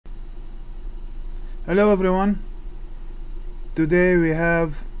Hello everyone. Today we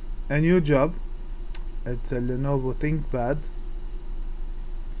have a new job. It's a Lenovo ThinkPad.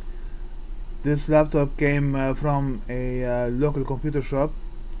 This laptop came from a local computer shop.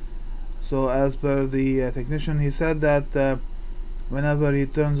 So as per the technician, he said that whenever he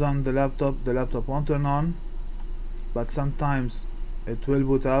turns on the laptop won't turn on, but sometimes it will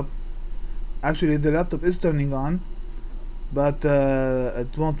boot up. Actually, the laptop is turning on, but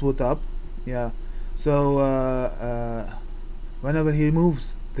it won't boot up. Yeah. So whenever he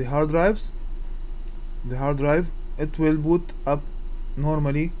moves the hard drive, it will boot up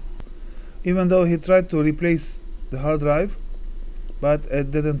normally, even though he tried to replace the hard drive, but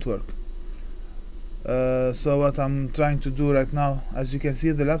it didn't work. So what I'm trying to do right now, as you can see,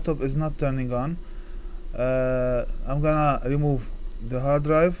 the laptop is not turning on. I'm gonna remove the hard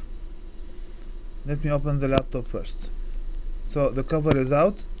drive. Let me open the laptop first. So the cover is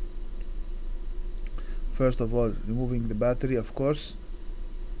out. First of all, removing the battery, of course.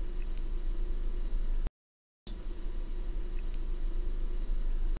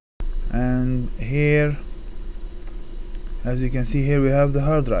 And here, as you can see, here we have the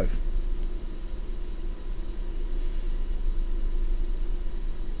hard drive.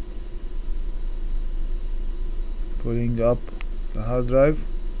 Pulling up the hard drive.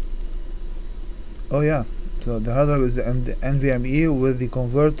 Oh yeah, so the hard drive is the NVMe with the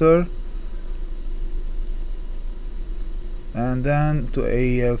converter, and then to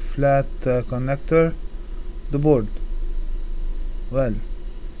a flat connector, the board. Well,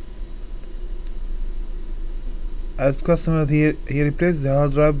 as customer, he replaced the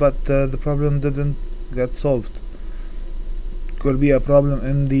hard drive, but the problem didn't get solved. Could be a problem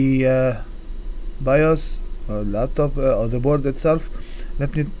in the BIOS or laptop or the board itself.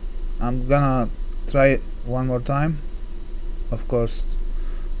 I'm gonna try it one more time. Of course,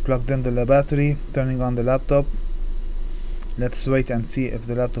 plugged in the battery, turning on the laptop. Let's wait and see if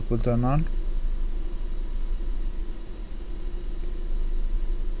the laptop will turn on.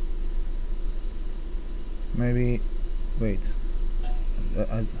 Maybe wait.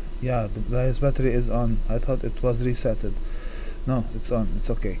 Yeah, the BIOS battery is on. I thought it was resetted. No, it's on. It's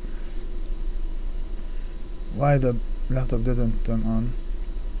okay. Why the laptop didn't turn on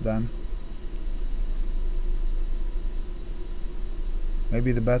then?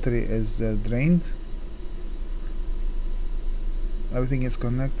 Maybe the battery is drained. Everything is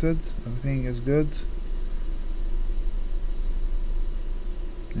connected. Everything is good.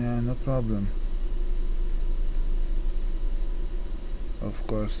 Yeah, no problem. Of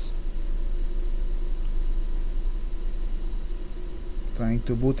course. Trying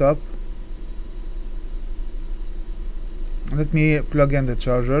to boot up. Let me plug in the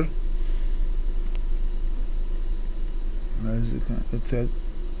charger. As you can, it's a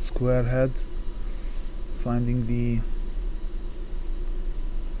square head. Finding the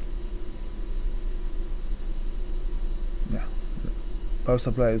power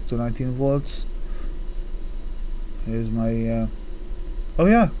supply is 219 volts. Here's my oh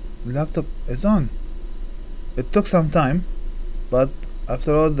yeah, the laptop is on. It took some time, but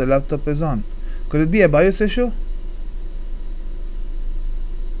after all, the laptop is on. Could it be a BIOS issue?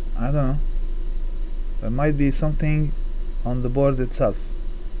 I don't know. There might be something on the board itself.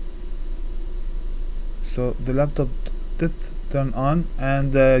 So the laptop did turn on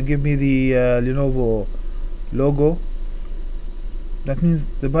and give me the Lenovo logo. That means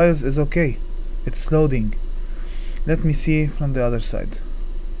the BIOS is okay. It's loading. Let me see from the other side.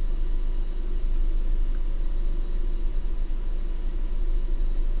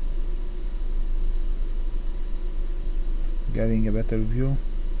 Getting a better view.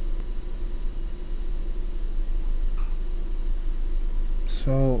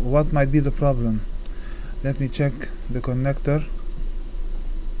 So what might be the problem? Let me check the connector.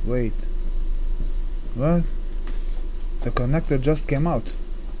 Wait. What? The connector just came out.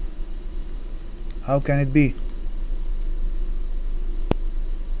 How can it be?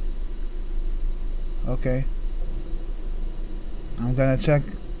 Okay. I'm gonna check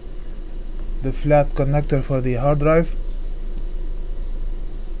the flat connector for the hard drive.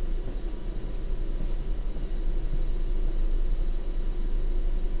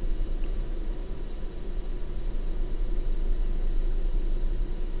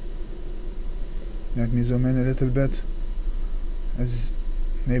 Let me zoom in a little bit, as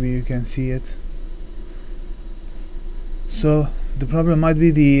maybe you can see it. So the problem might be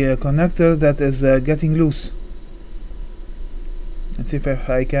the connector that is getting loose. Let's see if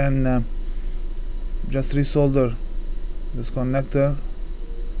I can just resolder this connector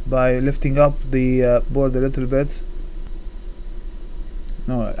by lifting up the board a little bit.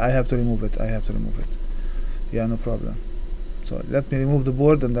 No, I have to remove it. Yeah, no problem. So let me remove the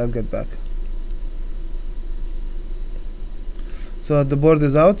board and I'll get back. So the board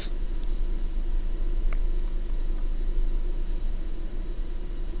is out.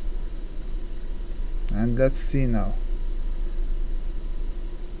 And let's see now.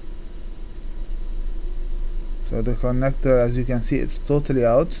 So the connector, as you can see, it's totally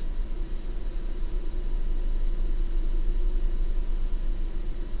out.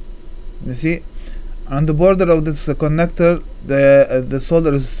 You see, on the border of this connector, the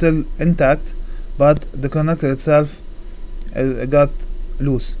solder is still intact, but the connector itself got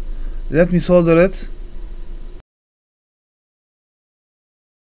loose. Let me solder it.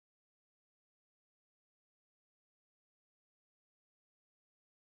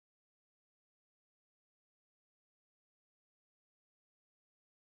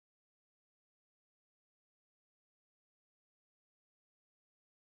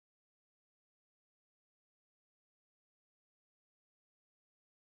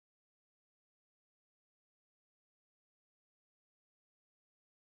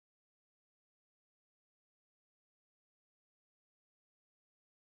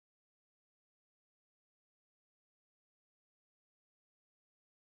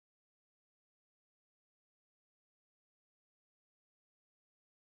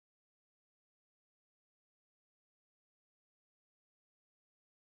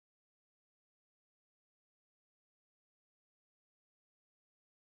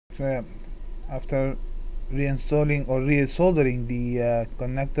 So yeah, after reinstalling or resoldering the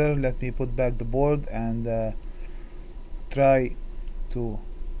connector, let me put back the board and try to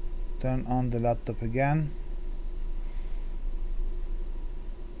turn on the laptop again.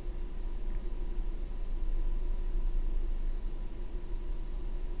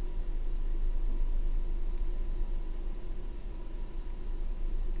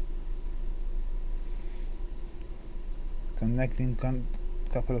 Connecting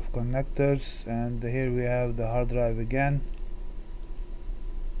couple of connectors, and here we have the hard drive again.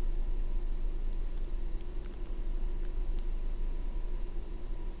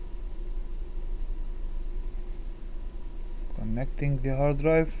 Connecting the hard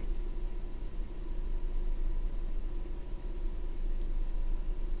drive.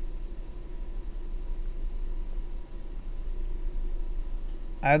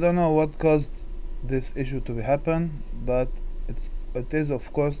 I don't know what caused this issue to happen, but it is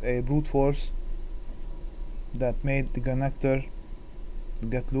of course a brute force that made the connector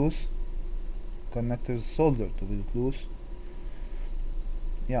get loose. Connector is soldered to get loose.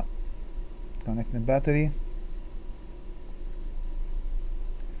 Yeah, connecting battery,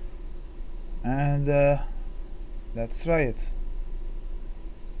 and let's try it.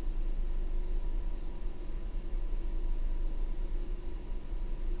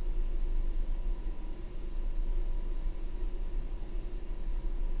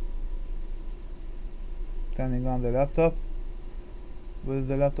 Turning on the laptop. With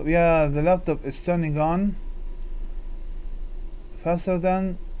the laptop, yeah, the laptop is turning on faster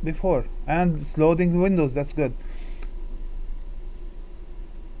than before, and it's loading the windows. That's good.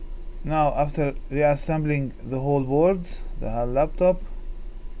 Now, after reassembling the whole board, the whole laptop,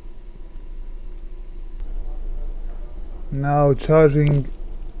 now charging,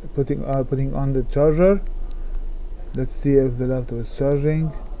 putting on the charger. Let's see if the laptop is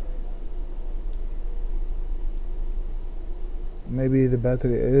charging. Maybe the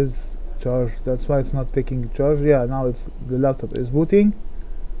battery is charged, that's why it's not taking charge. Yeah, now the laptop is booting.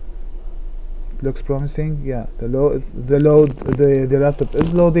 It looks promising. Yeah, the laptop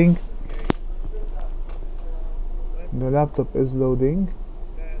is loading. The laptop is loading.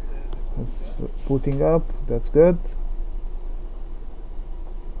 It's booting up. That's good.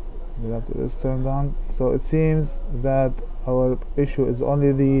 The laptop is turned on. So it seems that our issue is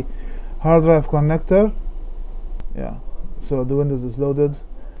only the hard drive connector. Yeah, so the Windows is loaded.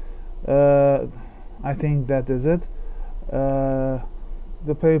 I think that is it.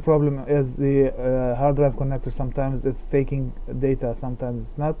 The pay problem is the hard drive connector. Sometimes it's taking data, sometimes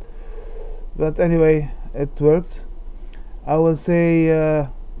it's not, but anyway, it worked. I will say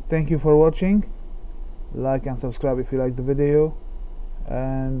thank you for watching. Like and subscribe if you like the video,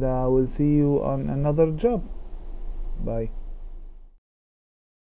 and I will see you on another job. Bye.